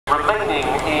remaining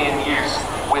in use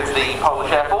with the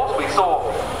Polish Air Force. We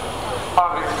saw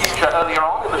part of its future earlier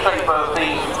on in the shape of the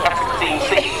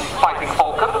F-16C Fighting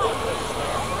Falcon.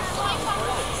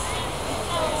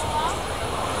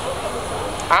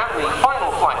 And the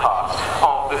final flight past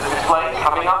of this display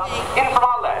coming up in from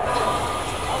our left.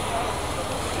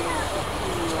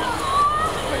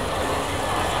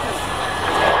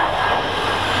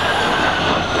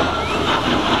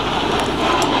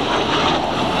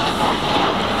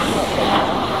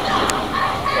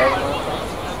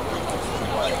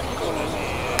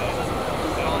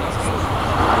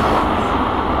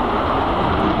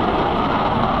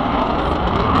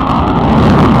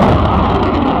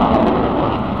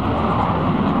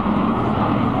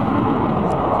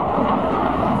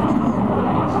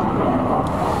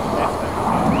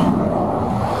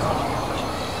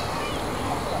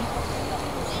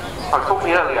 I was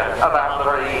talking earlier about the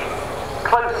very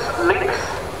close links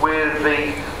with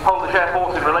the Polish Air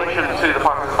Force in relation to the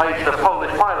participation of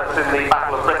Polish pilots in the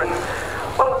Battle of Britain.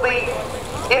 Well, the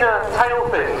inner tail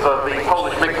fins of the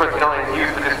Polish Mig-29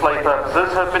 used for display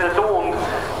purposes have been adorned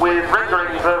with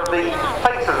renderings of the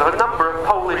faces of a number of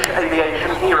Polish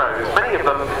aviation heroes, many of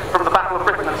them from the Battle of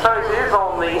Britain. And so it is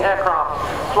on the aircraft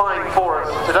flying for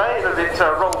us today. As it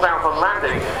rolls out on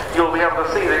landing, you'll be able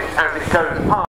to see it as it goes past.